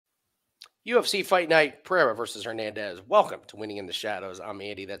UFC Fight Night, Pereira versus Hernandez. Welcome to Winning in the Shadows. I'm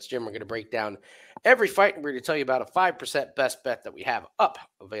Andy. That's Jim. We're going to break down every fight, and we're going to tell you about a 5% best bet that we have up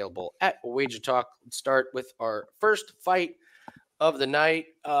available at Wager Talk. Let's start with our first fight of the night.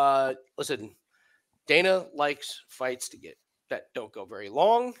 Listen, Dana likes fights that don't go very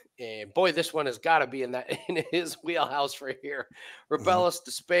long, and boy, this one has got to be in his wheelhouse right here. Rebellis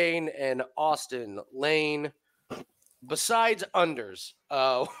to Spain and Austin Lane. Besides unders,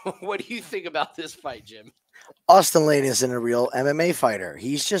 what do you think about this fight, Jim? Austin Lane isn't a real MMA fighter.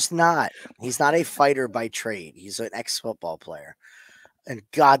 He's just not. He's not a fighter by trade. He's an ex-football player. And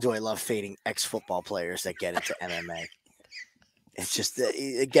God, do I love fading ex-football players that get into MMA. It's just,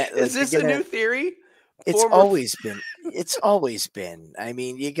 again, Is this a new theory? It's always been. It's always been. I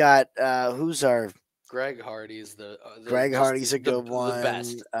mean, you got, who's our... Greg Hardy's Greg Hardy's a good one. The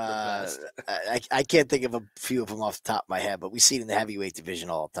best. I can't think of a few of them off the top of my head, but we see it in the heavyweight division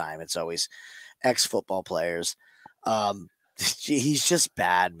all the time. It's always ex-football players. He's just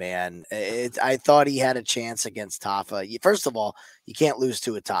bad, man. I thought he had a chance against Tafa. First of all, you can't lose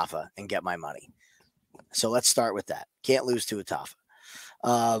to a Tafa and get my money. So let's start with that. Can't lose to a Tafa.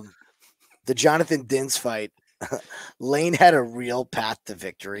 The Jonathan Dins fight, Lane had a real path to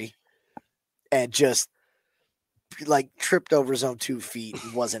victory and just like tripped over his own 2 feet.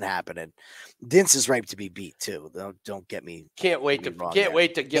 Wasn't happening. Dins is ripe to be beat too. Don't get me. Can't wait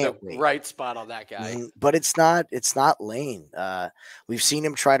to get a right spot on that guy. But it's not Lane. We've seen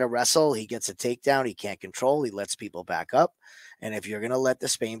him try to wrestle. He gets a takedown. He can't control. He lets people back up. And if you're going to let the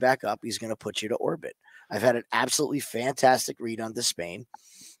Spain back up, he's going to put you to orbit. I've had an absolutely fantastic read on the Spain.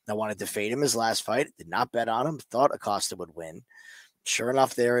 I wanted to fade him his last fight. Did not bet on him. Thought Acosta would win. Sure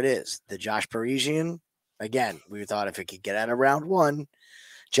enough, there it is. The Josh Parisian, again, we thought if it could get out of round 1,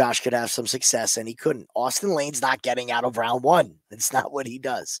 Josh could have some success, and he couldn't. Austin Lane's not getting out of round 1. It's not what he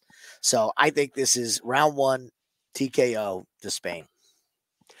does. So I think this is round 1, TKO to Spain.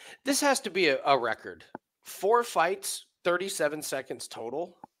 This has to be a record. 4 fights, 37 seconds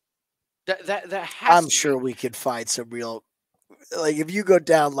total. That has I'm sure we could find some real, like if you go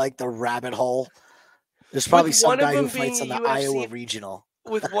down like the rabbit hole, there's probably some guy who fights on the Iowa regional.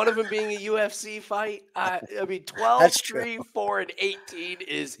 With one of them being a UFC fight, I mean, 12, 3, 4, and 18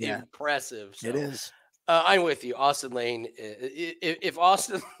 is impressive. So, it is. I'm with you. Austin Lane, if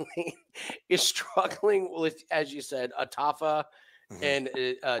Austin Lane is struggling with, as you said, Atafa and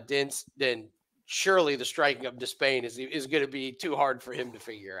Dins, then surely the striking of Despain is going to be too hard for him to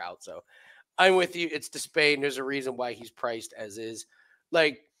figure out. So I'm with you. It's Despain. There's a reason why he's priced as is.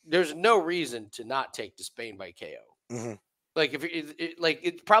 Like, there's no reason to not take Despain by KO. Mm-hmm. Like if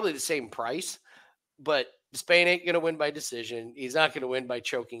it's probably the same price, but Spain ain't going to win by decision. He's not going to win by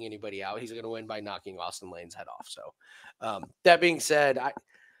choking anybody out. He's going to win by knocking Austin Lane's head off. So that being said,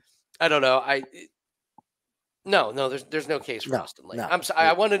 I don't know. No, there's no case for Austin Lane. I'm sorry.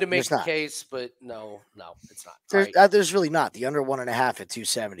 I wanted to make the case, but no, it's not. There's really not. The under 1.5 at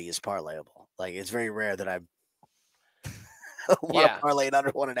 270 is parlayable. Like it's very rare that I want to parlay it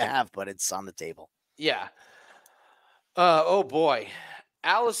under 1.5, but it's on the table. Yeah. Oh boy,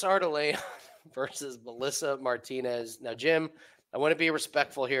 Alice Ardelay versus Melissa Martinez. Now, Jim, I want to be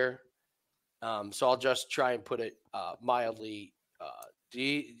respectful here, so I'll just try and put it mildly.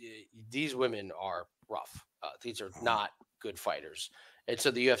 These women are rough. These are not good fighters, and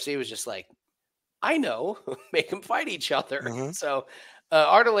so the UFC was just like, I know, make them fight each other. Mm-hmm. So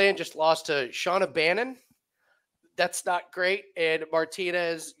Ardelay just lost to Shauna Bannon. That's not great. And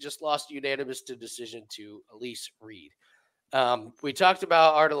Martinez just lost unanimous to decision to Elise Reed. We talked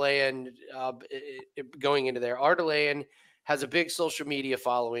about Ardelay going into there. Ardelay has a big social media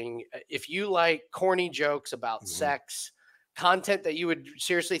following. If you like corny jokes about sex, content that you would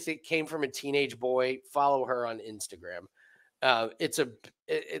seriously think came from a teenage boy, follow her on Instagram. It's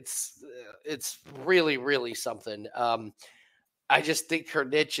really, really something. I just think her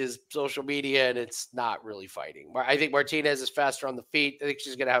niche is social media, and it's not really fighting. I think Martinez is faster on the feet. I think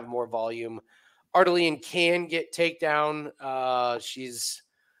she's going to have more volume. Ardelay can get takedown. She's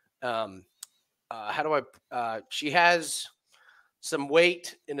she has some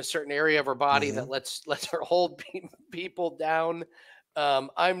weight in a certain area of her body that lets her hold people down.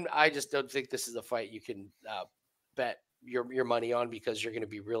 I just don't think this is a fight you can bet your money on, because you're going to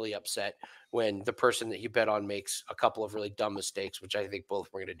be really upset when the person that you bet on makes a couple of really dumb mistakes, which I think both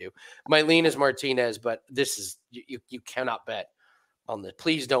we're going to do. My lean is Martinez, but this is you cannot bet on the.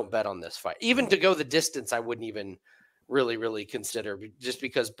 Please don't bet on this fight. Even to go the distance, I wouldn't even really consider, just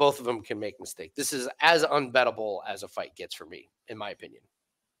because both of them can make mistakes. This is as unbettable as a fight gets for me, in my opinion.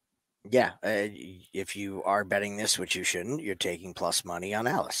 Yeah, if you are betting this, which you shouldn't, you're taking plus money on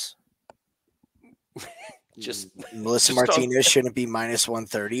Alice. Just Melissa Martinez shouldn't be minus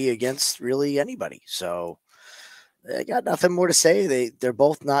 130 against really anybody. So I got nothing more to say. They're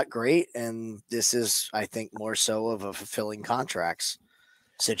both not great, and this is, I think, more so of a fulfilling contracts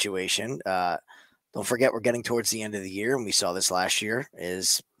situation. Don't forget, we're getting towards the end of the year, and we saw this last year.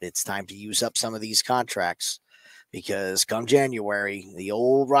 It's time to use up some of these contracts because come January, the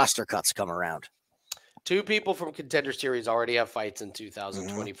old roster cuts come around. 2 people from Contender Series already have fights in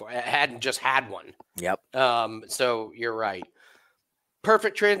 2024. Hadn't just had one. Yep. So you're right.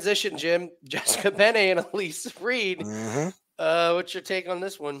 Perfect transition, Jim. Jessica Penne and Elise Reed. What's your take on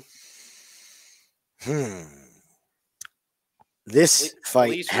this one? This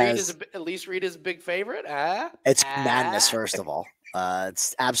fight Elise Reed is a big favorite. It's madness, first of all.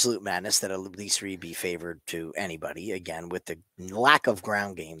 It's absolute madness that Elise Reed be favored to anybody, again, with the lack of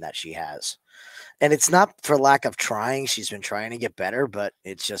ground game that she has. And it's not for lack of trying. She's been trying to get better, but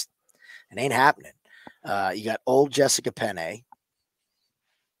it ain't happening. You got old Jessica Penne.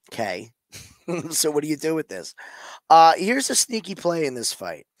 Okay. So what do you do with this? Here's a sneaky play in this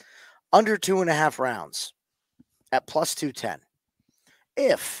fight. Under 2.5 rounds at plus 210.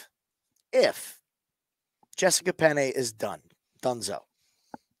 If Jessica Penne is donezo,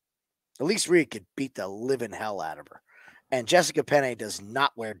 Elise Reed could beat the living hell out of her. And Jessica Penne does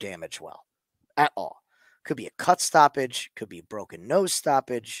not wear damage well at all. Could be a cut stoppage, could be a broken nose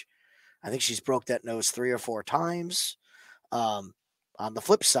stoppage. I think she's broke that nose 3 or 4 times. On the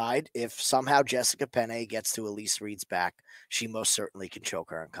flip side, if somehow Jessica Penne gets to Elise Reed's back, she most certainly can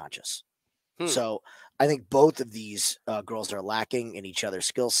choke her unconscious. So I think both of these girls are lacking in each other's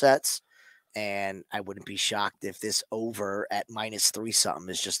skill sets. And I wouldn't be shocked if this over at minus 3 something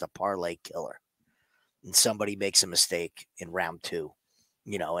is just a parlay killer. And somebody makes a mistake in round 2,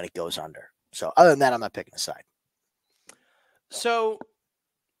 and it goes under. So other than that, I'm not picking a side. So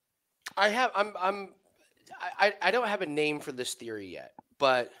I don't have a name for this theory yet,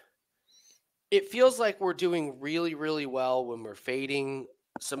 but it feels like we're doing really, really well when we're fading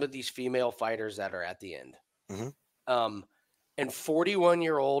some of these female fighters that are at the end. And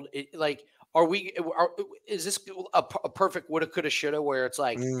 41-year-old, is this a perfect woulda, coulda, shoulda, where it's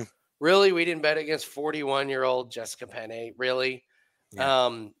like, really, we didn't bet against 41-year-old Jessica Penne, really?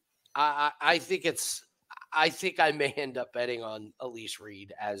 Yeah. I think I may end up betting on Elise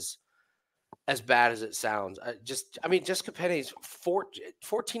Reed as bad as it sounds. Jessica Penne's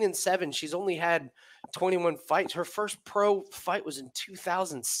 14-7. She's only had 21 fights. Her first pro fight was in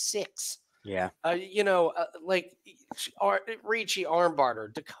 2006. Yeah. Ricci armbarred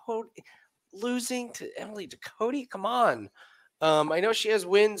her. Dakota losing to Emily Ducote. Come on. I know she has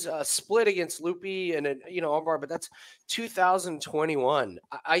wins split against Lupi and armbar, but that's 2021.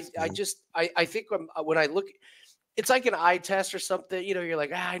 I think when I look, it's like an eye test or something. You're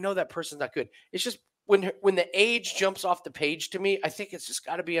like, I know that person's not good. It's just when the age jumps off the page to me, I think it's just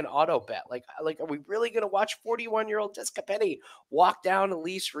got to be an auto bet. Like, are we really going to watch 41-year-old Jessica Penne walk down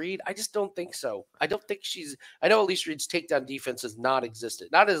Elise Reed? I just don't think so. I don't think I know Elise Reed's takedown defense is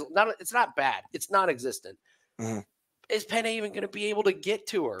non-existent. It's not bad. It's non-existent. Is Penne even going to be able to get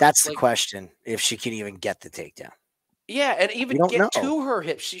to her? That's the question. If she can even get the takedown. Yeah, and even get to her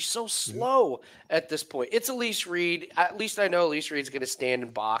hips. She's so slow at this point. It's Elise Reed. At least I know Elise Reed's going to stand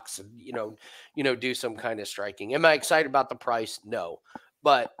and box and do some kind of striking. Am I excited about the price? No.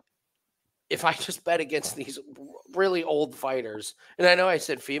 But if I just bet against these really old fighters, and I know I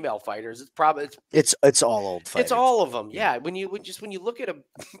said female fighters, it's all old fighters. It's all of them. Yeah, when you look at a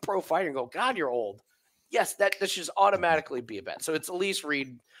pro fighter and go, God, you're old. Yes, that should automatically be a bet. So it's Elise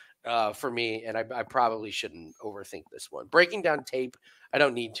Reed for me, and I probably shouldn't overthink this one. Breaking down tape, I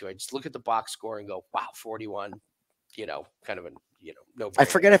don't need to. I just look at the box score and go, wow, 41, kind of no. I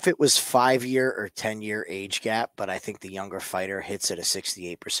forget if it was 5-year or 10-year age gap, but I think the younger fighter hits at a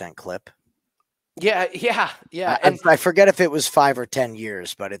 68% clip. Yeah. I forget if it was 5 or 10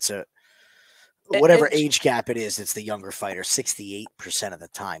 years, but it's whatever age gap it is, it's the younger fighter, 68% of the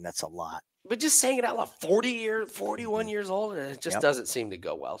time. That's a lot. But just saying it out loud, 41 years old, it just doesn't seem to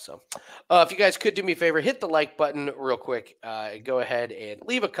go well. So if you guys could do me a favor, hit the like button real quick. Go ahead and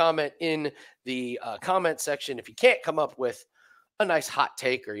leave a comment in the comment section. If you can't come up with a nice hot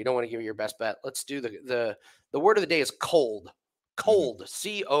take or you don't want to give it your best bet, let's do the word of the day is cold. Cold,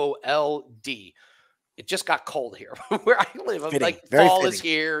 C-O-L-D. It just got cold here where I live. I'm like, fall is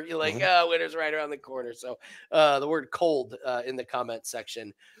here. You're like, winter's right around the corner. So the word cold in the comment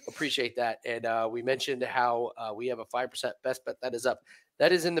section. Appreciate that. And we mentioned how we have a 5% best bet that is up.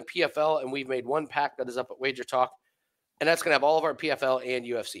 That is in the PFL, and we've made one pack that is up at Wager Talk. And that's going to have all of our PFL and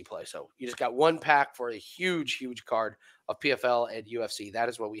UFC play. So you just got one pack for a huge, huge card of PFL and UFC. That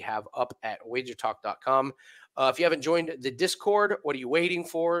is what we have up at wagertalk.com. If you haven't joined the Discord, what are you waiting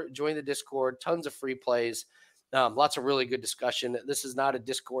for? Join the Discord. Tons of free plays. Lots of really good discussion. This is not a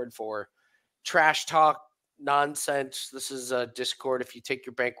Discord for trash talk nonsense. This is a Discord if you take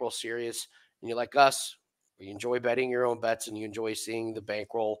your bankroll serious and you're like us, you enjoy betting your own bets and you enjoy seeing the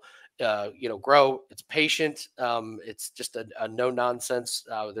bankroll grow. It's patient. It's just a no nonsense.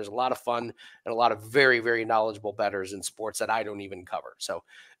 There's a lot of fun and a lot of very, very knowledgeable bettors in sports that I don't even cover. So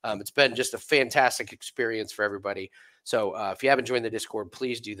it's been just a fantastic experience for everybody. So if you haven't joined the Discord,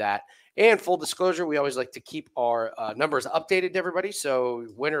 please do that. And full disclosure, we always like to keep our numbers updated to everybody. So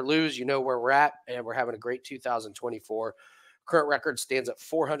win or lose, you know where we're at, and we're having a great 2024. Current record stands at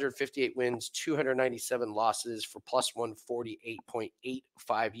 458 wins, 297 losses for plus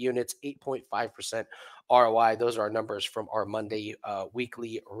 148.85 units, 8.5% ROI. Those are our numbers from our Monday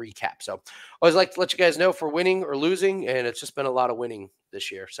weekly recap. So I always like to let you guys know if we're winning or losing, and it's just been a lot of winning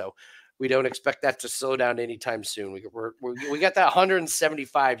this year. So we don't expect that to slow down anytime soon. We got that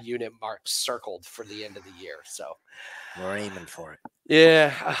 175 unit mark circled for the end of the year. So we're aiming for it.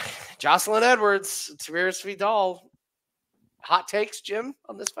 Yeah. Jocelyn Edwards, Tavares Vidal. Hot takes, Jim,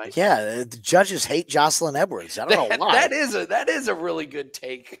 on this fight? Yeah, the judges hate Jocelyn Edwards. I don't know why. That is a really good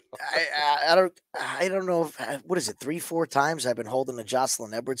take. I don't know if, what is it, 3-4 times I've been holding a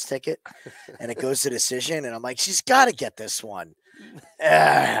Jocelyn Edwards ticket, and it goes to decision, and I'm like, she's got to get this one.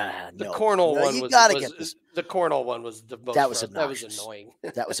 The Cornell one you was, gotta get this. The Cornell one was the most. That was obnoxious. That was annoying.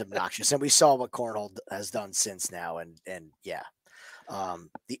 That was obnoxious, and we saw what Cornell has done since now, and yeah.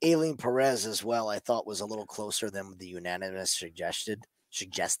 The Aileen Perez as well, I thought was a little closer than the unanimous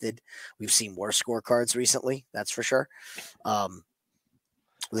suggested. We've seen worse scorecards recently, that's for sure.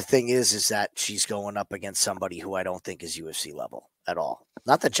 The thing is that she's going up against somebody who I don't think is UFC level at all.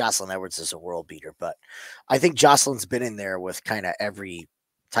 Not that Jocelyn Edwards is a world beater, but I think Jocelyn's been in there with kind of every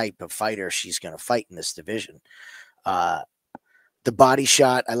type of fighter she's going to fight in this division. The body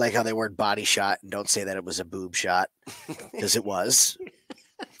shot, I like how they word body shot and don't say that it was a boob shot, because it was.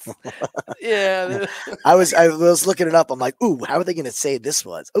 Yeah. I was looking it up. I'm like, ooh, how are they going to say this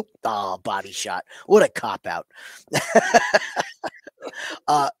was? Oh, body shot. What a cop-out.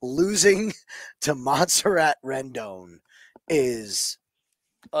 Losing to Montserrat Rendon is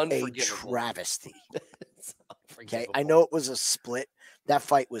a travesty. Okay, I know it was a split. That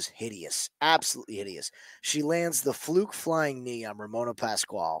fight was hideous, absolutely hideous. She lands the fluke flying knee on Ramona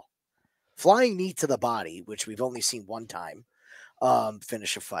Pascual. Flying knee to the body, which we've only seen one time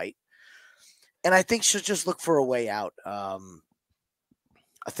finish a fight. And I think she'll just look for a way out.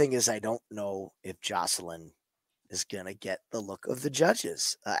 The thing is, I don't know if Jocelyn is going to get the look of the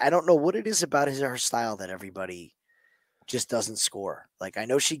judges. I don't know what it is about her style that everybody just doesn't score. Like, I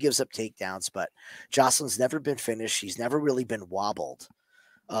know she gives up takedowns, but Jocelyn's never been finished. She's never really been wobbled.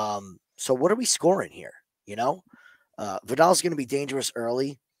 So what are we scoring here? You know, Vidal's going to be dangerous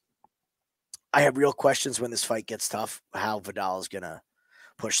early. I have real questions when this fight gets tough, how Vidal is going to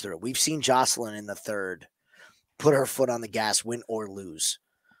push through. We've seen Jocelyn in the third put her foot on the gas, win or lose,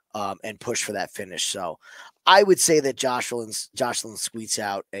 and push for that finish. So I would say that Jocelyn squeaks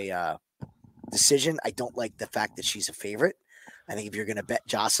out a decision. I don't like the fact that she's a favorite. I think if you're going to bet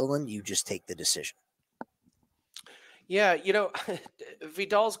Jocelyn, you just take the decision. Yeah,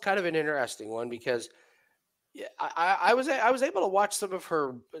 Vidal's kind of an interesting one because I was able to watch some of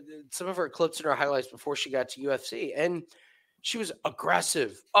her clips and her highlights before she got to UFC, and she was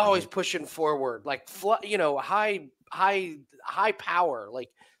aggressive, always pushing forward, like high power. Like,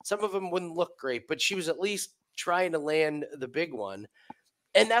 some of them wouldn't look great, but she was at least trying to land the big one.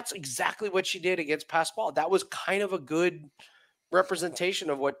 And that's exactly what she did against Pascual. That was kind of a good representation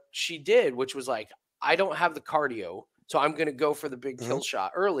of what she did, which was like, I don't have the cardio, so I'm going to go for the big kill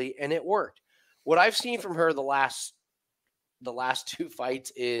shot early, and it worked. What I've seen from her the last two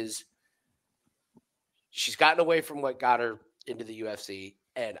fights is she's gotten away from what got her into the UFC,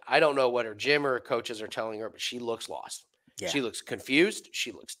 and I don't know what her gym or her coaches are telling her, but she looks lost. Yeah. She looks confused.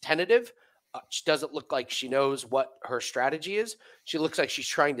 She looks tentative. She doesn't look like she knows what her strategy is. She looks like she's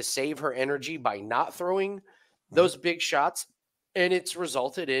trying to save her energy by not throwing those big shots, and it's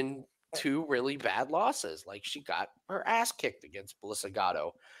resulted in 2 really bad losses. Like, she got her ass kicked against Melissa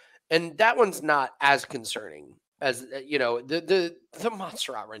Gatto, and that one's not as concerning as the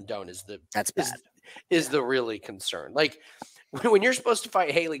Montserrat Rendon is the really concern. Like, when you're supposed to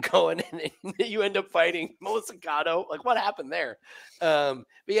fight Haley Cohen and you end up fighting Melissa Gatto, like, what happened there? But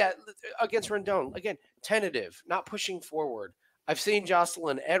yeah, against Rendon, again, tentative, not pushing forward. I've seen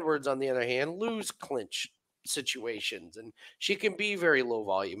Jocelyn Edwards, on the other hand, lose clinch situations, and she can be very low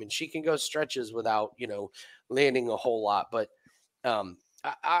volume, and she can go stretches without, landing a whole lot. But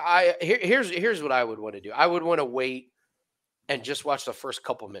here's what I would want to do. I would want to wait and just watch the first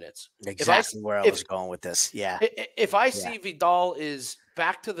couple minutes. Exactly where I was going with this. Yeah. If I see Vidal is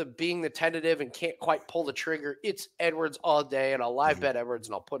back to being the tentative and can't quite pull the trigger, it's Edwards all day, and I'll live bet Edwards,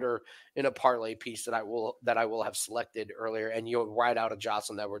 and I'll put her in a parlay piece that I will have selected earlier, and you'll ride out a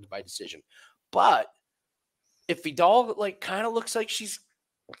Jocelyn Edwards by decision. But if Vidal kind of looks like she's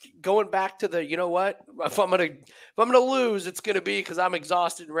going back to the, if I'm gonna lose, it's gonna be because I'm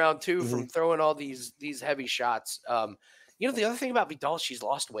exhausted in round 2 from throwing all these heavy shots. The other thing about Vidal, she's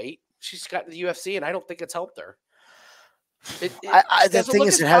lost weight. She's gotten to the UFC, and I don't think it's helped her. The thing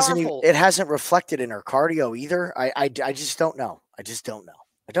is, it hasn't reflected in her cardio either. I just don't know. I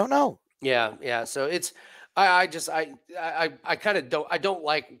don't know. Yeah. So it's I kind of don't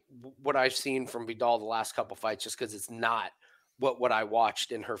like what I've seen from Vidal the last couple fights, just because it's not what I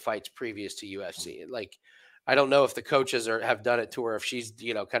watched in her fights previous to UFC. I don't know if the coaches have done it to her, if she's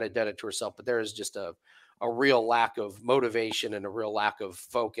kind of done it to herself, but there is just a real lack of motivation and a real lack of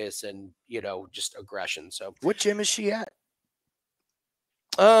focus and, just aggression. So what gym is she at?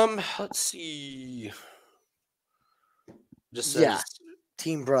 Let's see. Just says,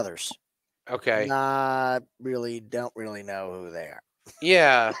 Team Brothers. Okay. Don't really know who they are.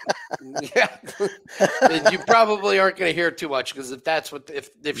 Yeah. You probably aren't going to hear too much, because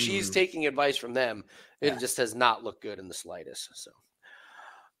if she's taking advice from them, it just has not looked good in the slightest. So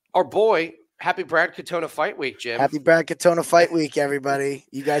our boy, happy Brad Katona Fight Week, Jim. Happy Brad Katona Fight Week, everybody.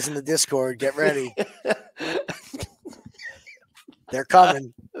 You guys in the Discord, get ready. They're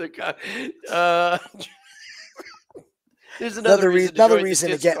coming. There's another reason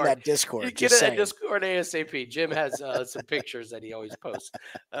to get in that Discord. You get in that Discord ASAP. Jim has some pictures that he always posts.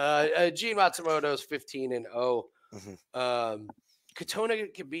 Gene Matsumoto's 15-0.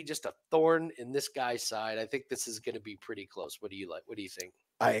 Katona can be just a thorn in this guy's side. I think this is going to be pretty close. What do you like? What do you think?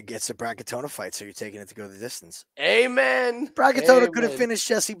 It's a Brad Katona fight, so you're taking it to go the distance. Amen. Brad Katona could have finished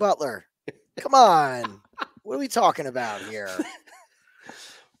Jesse Butler. Come on. What are we talking about here?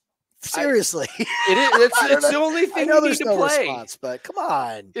 Seriously. It's the only thing you need to play. Response, but come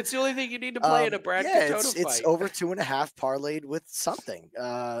on. It's the only thing you need to play in a Brad Katona fight. It's over 2.5 parlayed with something.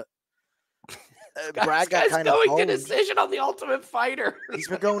 Brad got kind of going to decision on the Ultimate Fighter. He's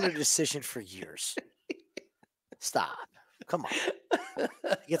been going to decision for years. Stop. Come on.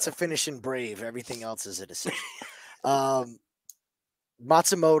 He gets a finish in Brave. Everything else is a decision.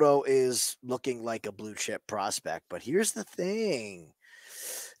 Matsumoto is looking like a blue chip prospect, but here's the thing.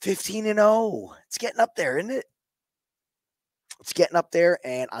 15-0. It's getting up there, isn't it? It's getting up there,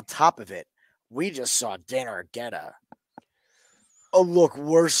 and on top of it, we just saw Dana Argueta look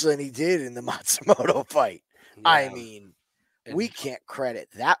worse than he did in the Matsumoto fight. Yeah. I mean, we can't credit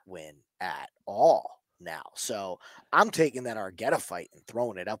that win at all now. So I'm taking that Argueta fight and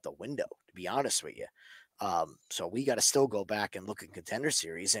throwing it out the window, to be honest with you. So we got to still go back and look at Contender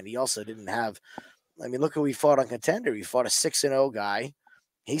Series, and he also didn't have – look who he fought on Contender. He fought a 6-0 guy.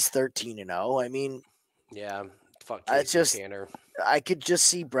 He's 13-0. I mean, yeah, fuck. I could just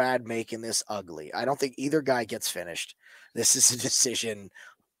see Brad making this ugly. I don't think either guy gets finished. This is a decision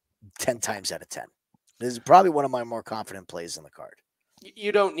 10 times out of 10. This is probably one of my more confident plays in the card.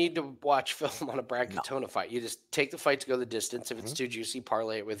 You don't need to watch film on a Brad Katona fight. You just take the fight to go the distance. If it's too juicy,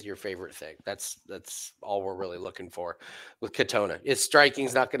 parlay it with your favorite thing. That's all we're really looking for with Katona. His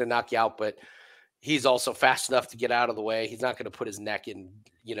striking's not going to knock you out, but he's also fast enough to get out of the way. He's not going to put his neck in,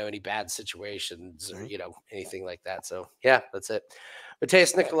 any bad situations or, anything like that. So, yeah, that's it.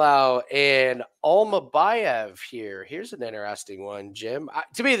 Mateus Nicolau and Almabayev here. Here's an interesting one, Jim.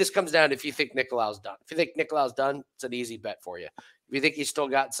 To me, this comes down to if you think Nicolau's done. If you think Nicolau's done, it's an easy bet for you. If you think he's still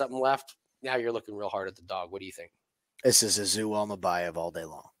got something left, now you're looking real hard at the dog. What do you think? This is a Zoo Almabayev all day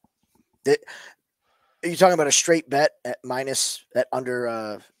long. Are you talking about a straight bet at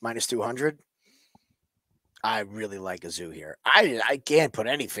under minus 200? I really like a Zoo here. I can't put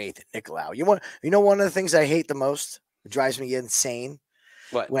any faith in Nicolau. One of the things I hate the most, it drives me insane.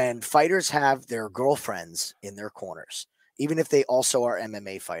 What? When fighters have their girlfriends in their corners, even if they also are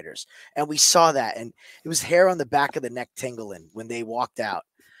MMA fighters. And we saw that, and it was hair on the back of the neck tingling when they walked out.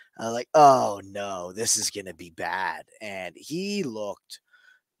 Like, oh no, this is going to be bad. And he looked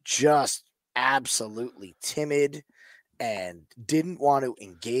just absolutely timid and didn't want to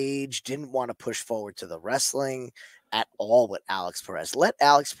engage, didn't want to push forward to the wrestling at all with Alex Perez. Let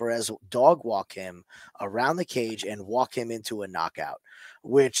Alex Perez dog walk him around the cage and walk him into a knockout,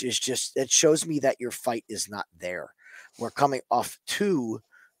 which is just, it shows me that your fight is not there. We're coming off 2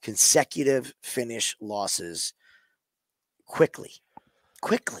 consecutive finish losses quickly.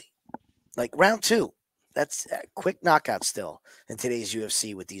 Like round 2. That's a quick knockout still in today's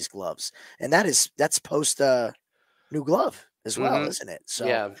UFC with these gloves. And that's post new glove as well, isn't it? So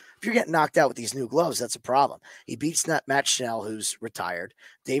Yeah. if you're getting knocked out with these new gloves, that's a problem. He beats Matt Schnell, who's retired.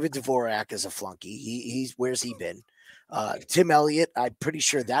 David Dvorak is a flunky. He's where's he been? Tim Elliott, I'm pretty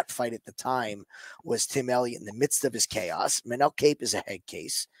sure that fight at the time was Tim Elliott in the midst of his chaos. Manel Cape is a head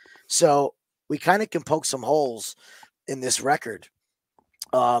case. So we kind of can poke some holes in this record.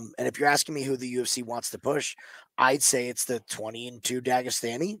 And if you're asking me who the UFC wants to push, I'd say it's the 20-2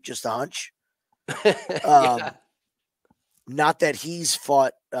 Dagestani, just a hunch. Yeah. Not that he's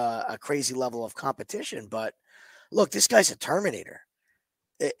fought a crazy level of competition, but look, this guy's a Terminator.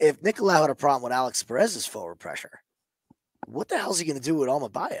 If Nicolau had a problem with Alex Perez's forward pressure, what the hell is he going to do with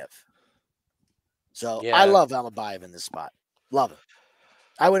Almabayev? So Yeah. I love Almabayev in this spot. Love him.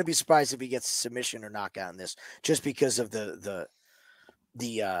 I wouldn't be surprised if he gets a submission or knockout in this, just because of the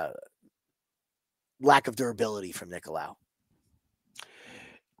lack of durability from Nicolau.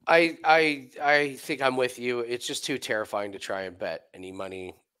 I think I'm with you. It's just too terrifying to try and bet any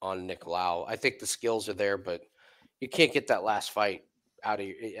money on Nicolau. I think the skills are there, but you can't get that last fight out of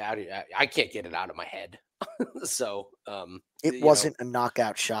I can't get it out of my head. So it wasn't a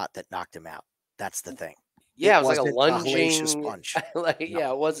knockout shot that knocked him out. That's the thing. Yeah, it was like a lunging punch. Like, no.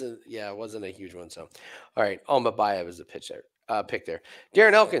 Yeah, it wasn't a huge one. So, all right, Almabayev is the pick there.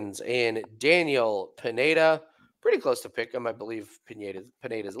 Darren Elkins and Daniel Pineda, pretty close to pick him. I believe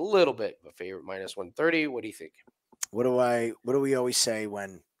Pineda's a little bit of a favorite, -130. What do you think? What do we always say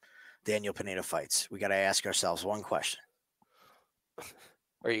when Daniel Pineda fights? We got to ask ourselves one question.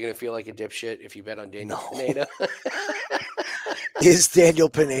 Are you going to feel like a dipshit if you bet on Daniel Pineda? Is Daniel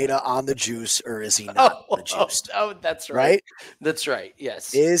Pineda on the juice or is he not on the juice? Oh, that's right. That's right.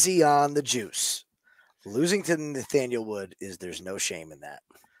 Yes. Is he on the juice? Losing to Nathaniel Wood there's no shame in that.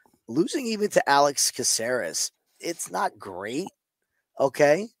 Losing even to Alex Caceres, it's not great.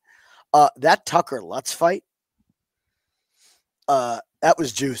 Okay. That Tucker Lutz fight, that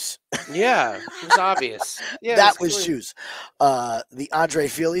was juice. Yeah, it was obvious. Yeah, that was juice. The Andre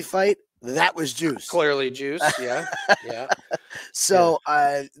Fili fight, that was juice. Clearly juice. Yeah. Yeah. So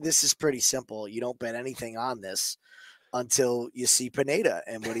this is pretty simple. You don't bet anything on this until you see Pineda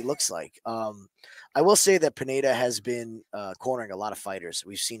and what he looks like. I will say that Pineda has been cornering a lot of fighters.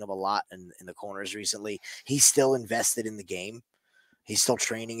 We've seen him a lot in the corners recently. He's still invested in the game. He's still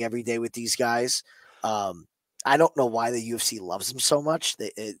training every day with these guys. I don't know why the UFC loves him so much.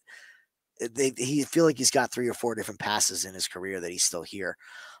 He feel like he's got 3 or 4 different passes in his career that he's still here.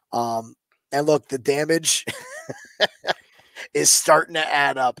 And look, the damage is starting to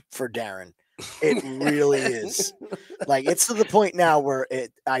add up for Darren. It really is. Like, it's to the point now where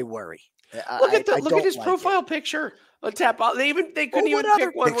I worry. Look at his profile picture on Tap. They couldn't even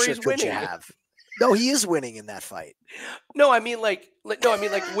pick one where he's winning. No, he is winning in that fight. No, I mean like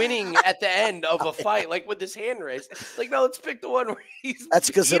winning at the end of a fight, like with his hand raised. Like, no, let's pick the one where he's. That's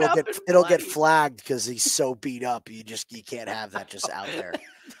because it'll get flagged because he's so beat up. You can't have that just out there.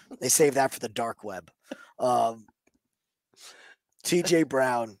 They save that for the dark web. TJ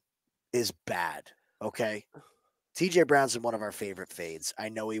Brown is bad. Okay, TJ Brown's in one of our favorite fades. I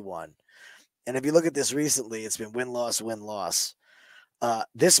know he won, and if you look at this recently, it's been win-loss, win-loss.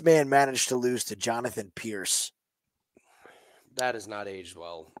 This man managed to lose to Jonathan Pierce. That has not aged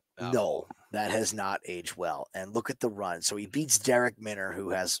well. No, that has not aged well. And look at the run. So he beats Derek Minner,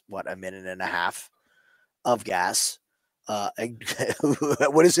 who has, a minute and a half of gas.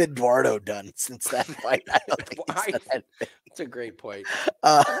 What has Eduardo done since that fight? I don't think That's a great point.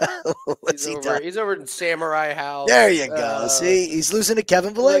 What's he done? He's over in Samurai House. There you go. See, he's losing to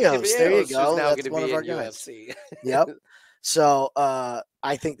Kevin Villegas. There you go. That's one of our guys. UFC. Yep. So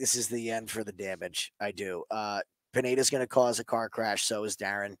I think this is the end for the damage. I do. Pineda's going to cause a car crash. So is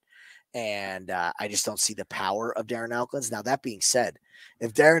Darren. And I just don't see the power of Darren Elkins. Now, that being said,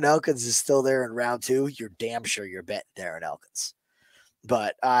 if Darren Elkins is still there in round 2, you're damn sure you're betting Darren Elkins.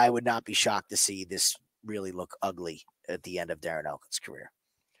 But I would not be shocked to see this really look ugly at the end of Darren Elkins' career.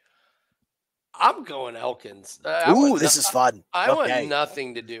 I'm going Elkins. This is fun. I want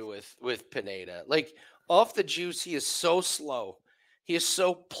nothing to do with Pineda. Like, off the juice, he is so slow. He is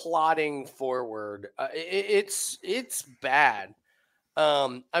so plodding forward. It's bad.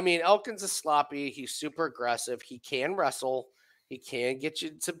 I mean, Elkins is sloppy. He's super aggressive. He can wrestle. He can get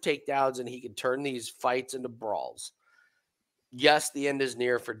you some takedowns, and he can turn these fights into brawls. Yes, the end is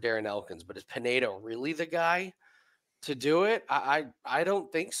near for Darren Elkins, but is Pineda really the guy to do it? I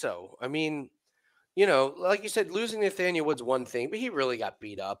don't think so. I mean, like you said, losing Nathaniel Wood's one thing, but he really got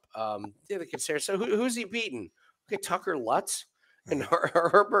beat up. The other consider. So who's he beaten? Okay, Tucker Lutz and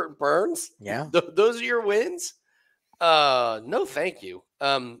Herbert Burns. Yeah. Those are your wins. No, thank you.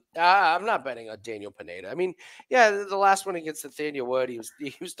 I'm not betting on Daniel Pineda. I mean, yeah, the last one against Nathaniel Wood, he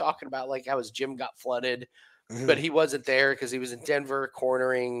was talking about like how his gym got flooded, but he wasn't there because he was in Denver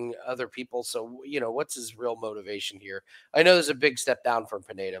cornering other people. So what's his real motivation here? I know there's a big step down from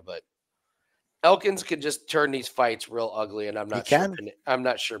Pineda, but Elkins could just turn these fights real ugly, and I'm He not sure. can. I'm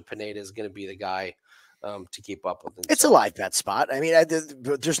not sure Pineda is going to be the guy to keep up with him. It's a live bet spot. I mean,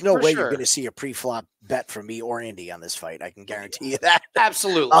 there's no For way sure. you're going to see a pre-flop bet from me or Andy on this fight. I can guarantee you that.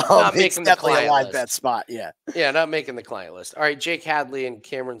 Absolutely. Not It's making the definitely a client live list. bet spot. Yeah. Yeah, not making the client list. All right, Jake Hadley and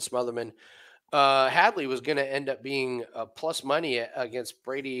Cameron Smotherman. Hadley was going to end up being a plus money against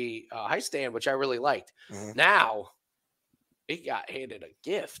Brady Highstand, which I really liked. Now, he got handed a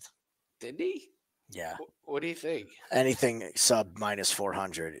gift, didn't he? Yeah. What do you think? Anything sub minus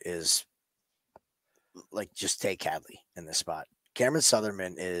 400 is like just take Hadley in this spot. Cameron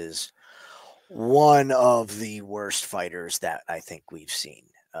Sutherman is one of the worst fighters that I think we've seen.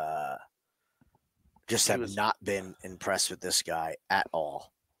 Just have not been impressed with this guy at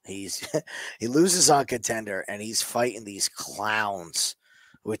all. He loses on Contender, and he's fighting these clowns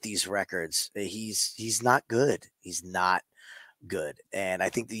with these records. He's not good. He's not good. And I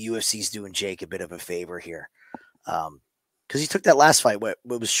think the UFC's doing Jake a bit of a favor here. Because he took that last fight, what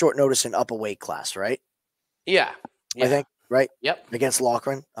was short notice and up a weight class, right? Yeah. I think, right? Yep. Against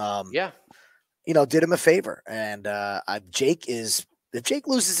Loughran. Yeah. Did him a favor. And if Jake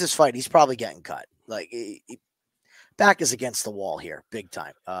loses this fight, he's probably getting cut. Like, back is against the wall here, big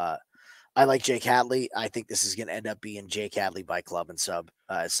time. I like Jake Hadley. I think this is going to end up being Jake Hadley by club and sub.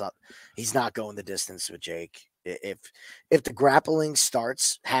 He's not going the distance with Jake. If the grappling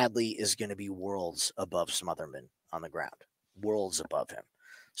starts, Hadley is going to be worlds above Smotherman on the ground, worlds above him.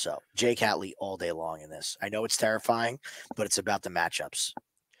 So Jake Hadley all day long in this. I know it's terrifying, but it's about the matchups.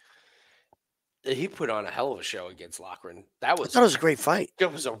 He put on a hell of a show against Loughran. I thought it was a great fight.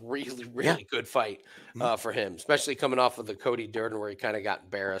 It was a really, really good fight for him, especially coming off of the Cody Durden where he kind of got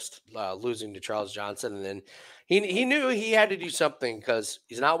embarrassed losing to Charles Johnson. And then he knew he had to do something because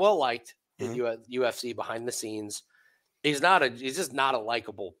he's not well liked in UFC behind the scenes. He's just not a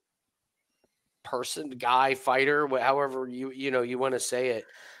likable person, guy, fighter, however you want to say it.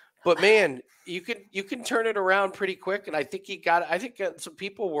 But man, you can turn it around pretty quick, and I think some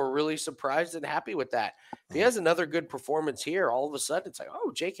people were really surprised and happy with that. If he has another good performance here, all of a sudden it's like,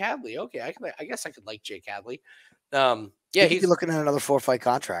 oh, Jake Hadley, okay, I guess I could like Jake Hadley. He's looking at another 4-fight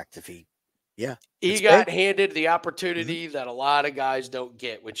contract if he. Yeah, he got handed the opportunity that a lot of guys don't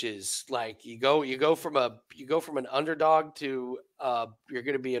get, which is like you go from an underdog to you're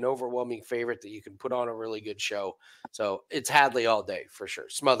going to be an overwhelming favorite that you can put on a really good show. So it's Hadley all day for sure.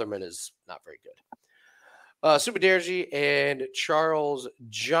 Smotherman is not very good. Subaderji and Charles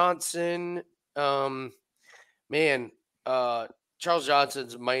Johnson. Charles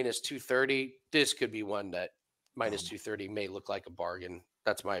Johnson's minus 230. This could be one that minus 230 may look like a bargain.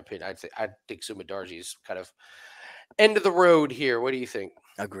 That's my opinion. I think Sumadarji's kind of end of the road here. What do you think?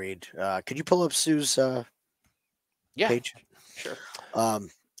 Agreed. Could you pull up Sue's page? Sure.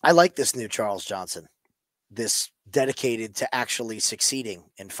 I like this new Charles Johnson. This dedicated to actually succeeding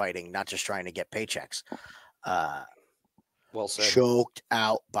in fighting, not just trying to get paychecks. Well said. Choked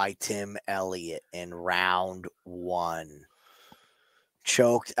out by Tim Elliott in round 1.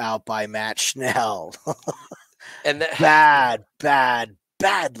 Choked out by Matt Schnell. And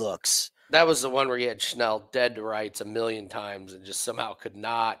bad looks. That was the one where he had Schnell dead to rights a million times and just somehow could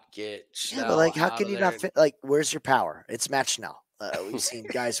not get Schnell. Yeah, but like, how can you not fit? Like, where's your power? It's Matt Schnell. We've seen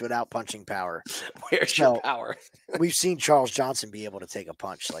guys without punching power. Where's your power? We've seen Charles Johnson be able to take a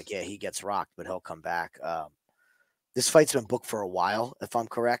punch. Like, yeah, he gets rocked, but he'll come back. This fight's been booked for a while, if I'm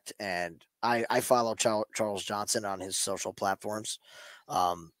correct. And I follow Charles Johnson on his social platforms.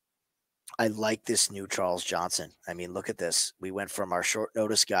 I like this new Charles Johnson. I mean, look at this. We went from our short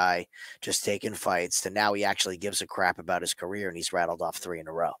notice guy just taking fights to now he actually gives a crap about his career, and he's rattled off 3 in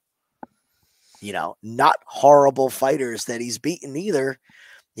a row. Not horrible fighters that he's beaten either.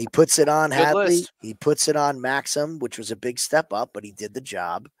 He puts it on Hadley. He puts it on Maxim, which was a big step up, but he did the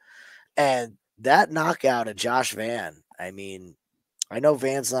job. And that knockout of Josh Van, I mean, I know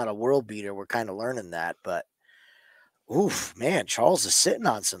Van's not a world beater. We're kind of learning that, but oof, man, Charles is sitting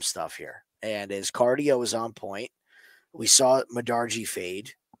on some stuff here. And his cardio is on point. We saw Madarji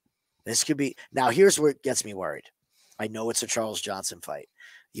fade. This could be – now here's where it gets me worried. I know it's a Charles Johnson fight.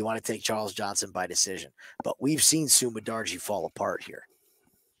 You want to take Charles Johnson by decision. But we've seen Sue Madarji fall apart here.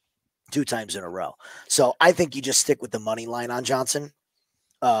 2 times in a row. So I think you just stick with the money line on Johnson,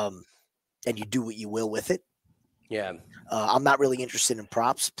 and you do what you will with it. Yeah. I'm not really interested in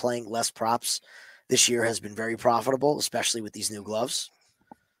props. Playing less props this year has been very profitable, especially with these new gloves.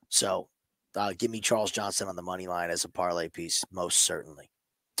 So give me Charles Johnson on the money line as a parlay piece, most certainly.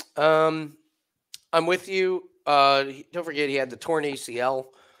 I'm with you. Don't forget he had the torn ACL.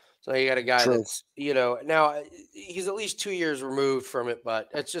 So you got a guy that's, now he's at least 2 years removed from it, but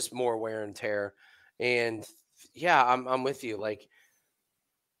it's just more wear and tear. And yeah, I'm with you. Like,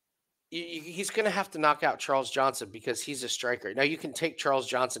 he's going to have to knock out Charles Johnson because he's a striker. Now you can take Charles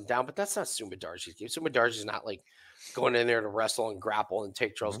Johnson down, but that's not Sumadarji's game. Sumadarji's not like going in there to wrestle and grapple and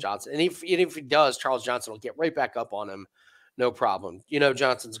take Charles Johnson. And if he does, Charles Johnson will get right back up on him. No problem.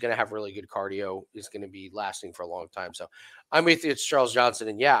 Johnson's going to have really good cardio. He's going to be lasting for a long time. So I'm with you. It's Charles Johnson.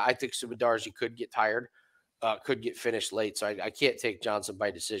 And yeah, I think Sumadarji could get tired, could get finished late. So I can't take Johnson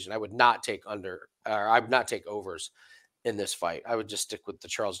by decision. I would not take I would not take overs in this fight. I would just stick with the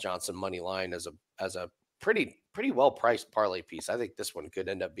Charles Johnson money line as a pretty well priced parlay piece. I think this one could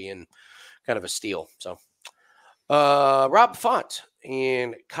end up being kind of a steal. So Rob Font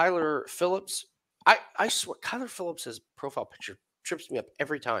and Kyler Phillips. I swear Kyler Phillips' profile picture trips me up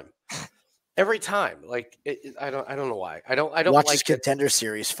every time. Every time. Like I don't know why. I don't watch like his Contender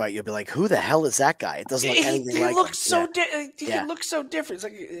Series fight. You'll be like, who the hell is that guy? It doesn't look anything like him. He looks so different.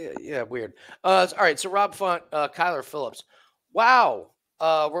 It's like weird. All right, so Rob Font, Kyler Phillips. Wow.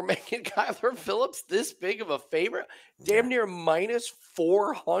 We're making Kyler Phillips this big of a favorite. Damn near minus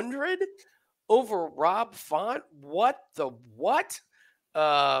 400 over Rob Font. What?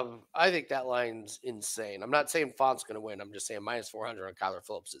 I think that line's insane. I'm not saying Font's going to win. I'm just saying minus 400 on Kyler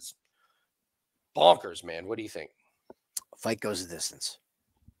Phillips is bonkers, man. What do you think? Fight goes the distance.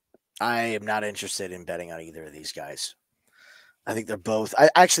 I am not interested in betting on either of these guys. I think they're both. I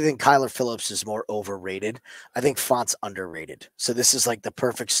actually think Kyler Phillips is more overrated. I think Font's underrated. So this is like the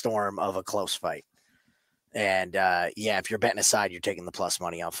perfect storm of a close fight. And if you're betting aside, you're taking the plus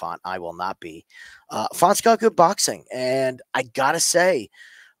money on Font. I will not be. Font's got good boxing. And I got to say,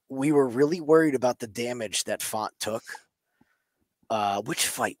 we were really worried about the damage that Font took. Which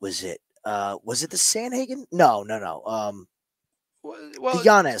fight was it? Was it the Sandhagen? No. The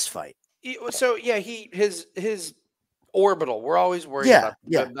Yanez fight. His orbital. We're always worried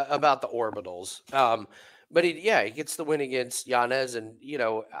about the orbitals. But he gets the win against Yanez, and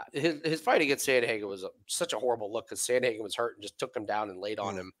his fight against Sandhagen was such a horrible look because Sandhagen was hurt and just took him down and laid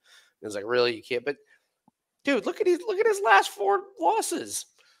on him. It was like, really, you can't. But dude, look at his last 4 losses: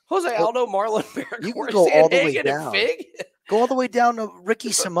 Jose Aldo, Marlon Vera, you can go all the way down. Fig. Go all the way down to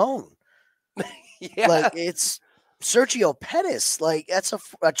Ricky Simone. Like it's Sergio Pettis. Like that's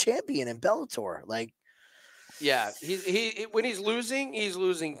a champion in Bellator. Like, yeah, he when he's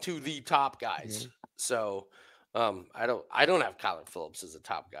losing to the top guys. So, I don't have Kyler Phillips as a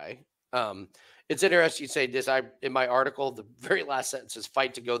top guy. It's interesting you say this. In my article, the very last sentence is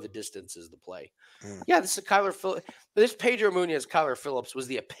 "fight to go the distance is the play." Yeah, this is Kyler Phillips. This Pedro Munoz, Kyler Phillips was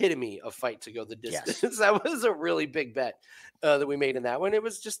the epitome of fight to go the distance. Yes. That was a really big bet that we made in that one. It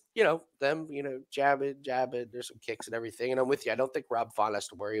was just them jab it. There's some kicks and everything. And I'm with you. I don't think Rob Font has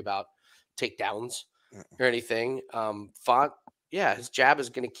to worry about takedowns or anything. Font. Yeah, his jab is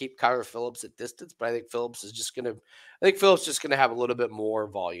going to keep Kyler Phillips at distance, but I think Phillips is just going to have a little bit more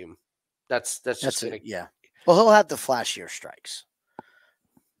volume. That's just going to. Yeah. Well, he'll have the flashier strikes.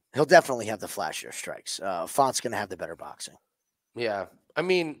 He'll definitely have the flashier strikes. Font's going to have the better boxing. Yeah. I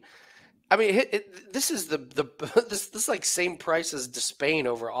mean, this is this like same price as Despain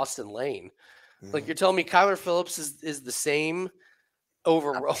over Austin Lane. Like you're telling me Kyler Phillips is the same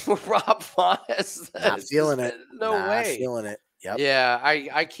over Rob Font? Not feeling it. No way. Feeling it. Yep. Yeah,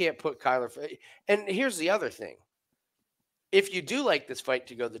 I can't put Kyler. And here's the other thing. If you do like this fight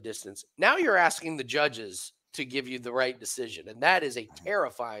to go the distance, now you're asking the judges to give you the right decision. And that is a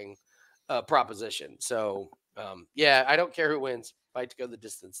terrifying proposition. So, I don't care who wins. Fight to go the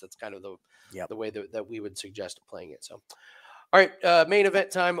distance. That's kind of the way that we would suggest playing it. So, all right, main event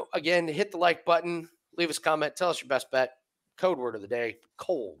time. Again, hit the like button. Leave us a comment. Tell us your best bet. Code word of the day,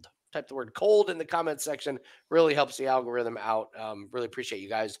 cold. Type the word cold in the comments section. Really helps the algorithm out. Really appreciate you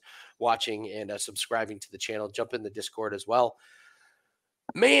guys watching and subscribing to the channel. Jump in the Discord as well.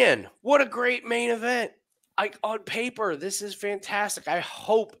 Man, what a great main event. On paper, this is fantastic. I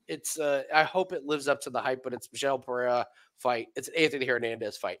hope it lives up to the hype, but it's Michel Pereira fight. It's an Anthony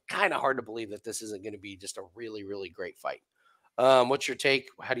Hernandez fight. Kind of hard to believe that this isn't going to be just a really, really great fight. What's your take?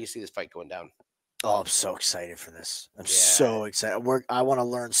 How do you see this fight going down? Oh, I'm so excited for this. I'm so excited. I want to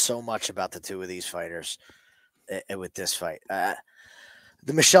learn so much about the two of these fighters with this fight.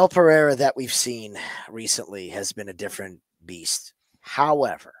 The Michel Pereira that we've seen recently has been a different beast.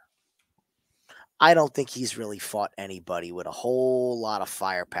 However, I don't think he's really fought anybody with a whole lot of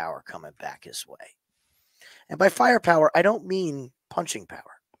firepower coming back his way. And by firepower, I don't mean punching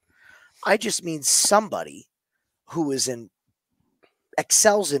power. I just mean somebody who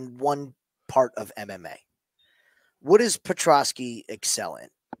excels in one part of MMA. What does Petrosky excel in?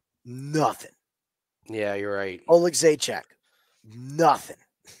 Nothing. Yeah, you're right. Oleg Zajac, nothing.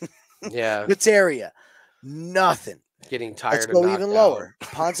 Yeah. Gutierrez, nothing. Getting tired. Let's go even lower.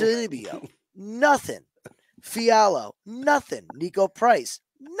 Ponzinibbio, nothing. Fiallo, nothing. Nico Price,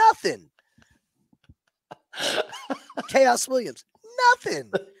 nothing. Chaos Williams,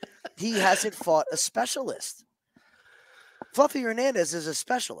 nothing. He hasn't fought a specialist. Fluffy Hernandez is a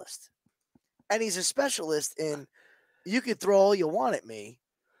specialist. And he's a specialist in, you can throw all you want at me.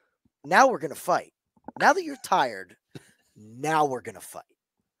 Now we're going to fight. Now that you're tired, now we're going to fight.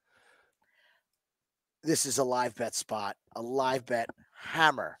 This is a live bet spot, a live bet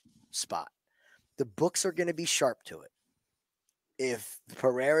hammer spot. The books are going to be sharp to it. If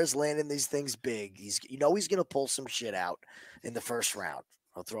Pereira's landing these things big, he's going to pull some shit out in the first round.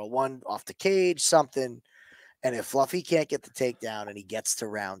 He'll throw one off the cage, something. And if Fluffy can't get the takedown and he gets to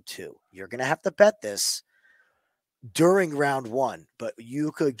round 2, you're going to have to bet this during round 1, but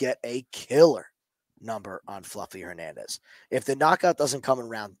you could get a killer number on Fluffy Hernandez. If the knockout doesn't come in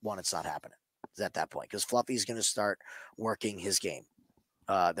round 1, it's not happening. It's at that point because Fluffy's going to start working his game.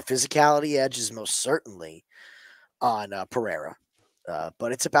 The physicality edge is most certainly on Pereira,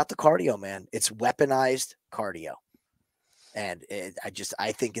 but it's about the cardio, man. It's weaponized cardio. And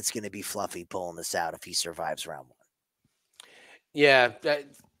I think it's going to be Fluffy pulling this out if he survives round 1. Yeah,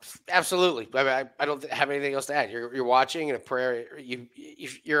 absolutely. I don't have anything else to add. You're watching, and Pereira,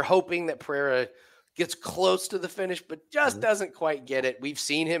 you're hoping that Pereira gets close to the finish, but just doesn't quite get it. We've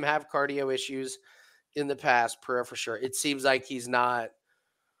seen him have cardio issues in the past, Pereira for sure. It seems like he's not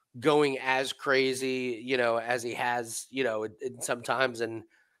going as crazy, as he has, sometimes. And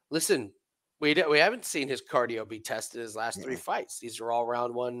listen, we haven't seen his cardio be tested his last 3 fights. These are all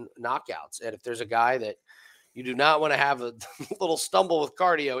round 1 knockouts. And if there's a guy that you do not want to have a little stumble with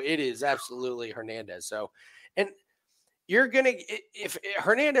cardio, it is absolutely Hernandez. So, and you're going to, if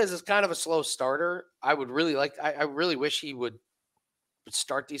Hernandez is kind of a slow starter, I would really I really wish he would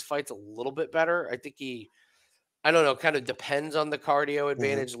start these fights a little bit better. I think I don't know, kind of depends on the cardio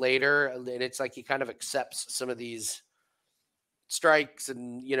advantage later. And it's like he kind of accepts some of these strikes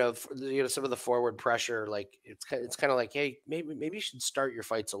and, some of the forward pressure. Like it's kind of like, hey, maybe you should start your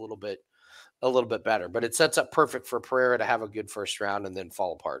fights a little bit better, but it sets up perfect for Pereira to have a good first round and then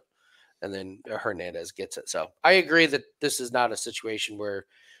fall apart. And then Hernandez gets it. So I agree that this is not a situation where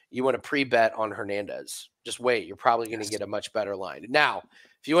you want to pre-bet on Hernandez. Just wait. You're probably going to get a much better line. Now,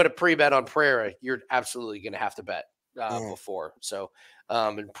 if you want to pre-bet on Pereira, you're absolutely going to have to bet before. So,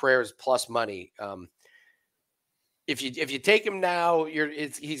 and Pereira's plus money. If you take him now,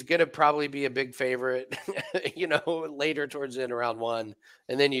 he's going to probably be a big favorite, later towards the end of round 1.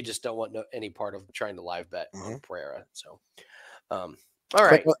 And then you just don't want any part of trying to live bet on Pereira. So, all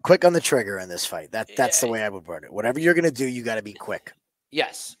right. Quick on the trigger in this fight. That's the way I would word it. Whatever you're going to do, you got to be quick.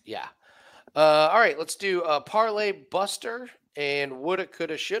 Yes. Yeah. All right. Let's do a parlay buster and woulda,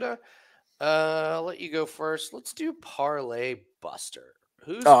 coulda, shoulda. I'll let you go first. Let's do parlay buster.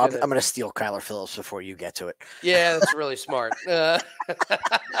 I'm going to steal Kyler Phillips before you get to it. Yeah, that's really smart. No,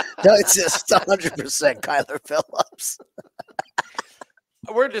 it's just 100% Kyler Phillips.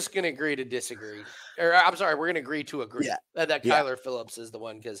 We're just going to agree to disagree. Or I'm sorry, we're going to agree to agree that Kyler Phillips is the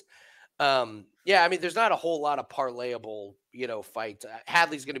one because, there's not a whole lot of parlayable, fights.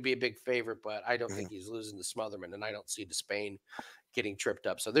 Hadley's going to be a big favorite, but I don't think he's losing to Smotherman, and I don't see Despain getting tripped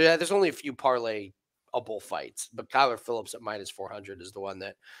up. So there's only a few parlayable fights, but Kyler Phillips at minus 400 is the one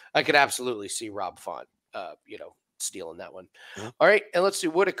that I could absolutely see Rob Font, stealing that one. All right, and let's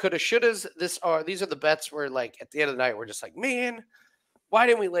do woulda, coulda, shouldas. These are the bets where, like, at the end of the night, we're just like, man, why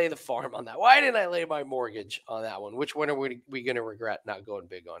didn't we lay the farm on that? Why didn't I lay my mortgage on that one? Which one are we going to regret not going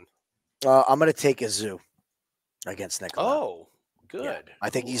big on? I'm going to take a zoo against Nicolau. Oh, good. Yeah. I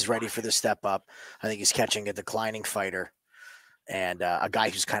think he's ready for the step up. I think he's catching a declining fighter and a guy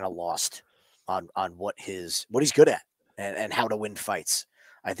who's kind of lost on what he's good at and how to win fights.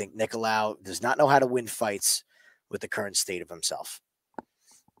 I think Nicolau does not know how to win fights with the current state of himself.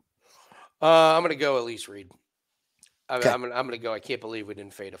 I'm going to go Elise Reed. I'm going to go. I can't believe we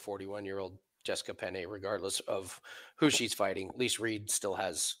didn't fade a 41-year-old Jessica Penne, regardless of who she's fighting. Elise Reed still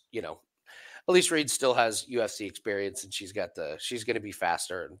has, Elise Reed still has UFC experience, and she's going to be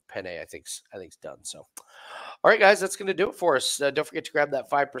faster. And Penne, I think's done. So, all right, guys, that's going to do it for us. Don't forget to grab that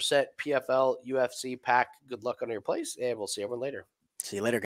 5% PFL UFC pack. Good luck on your place, and we'll see everyone later. See you later.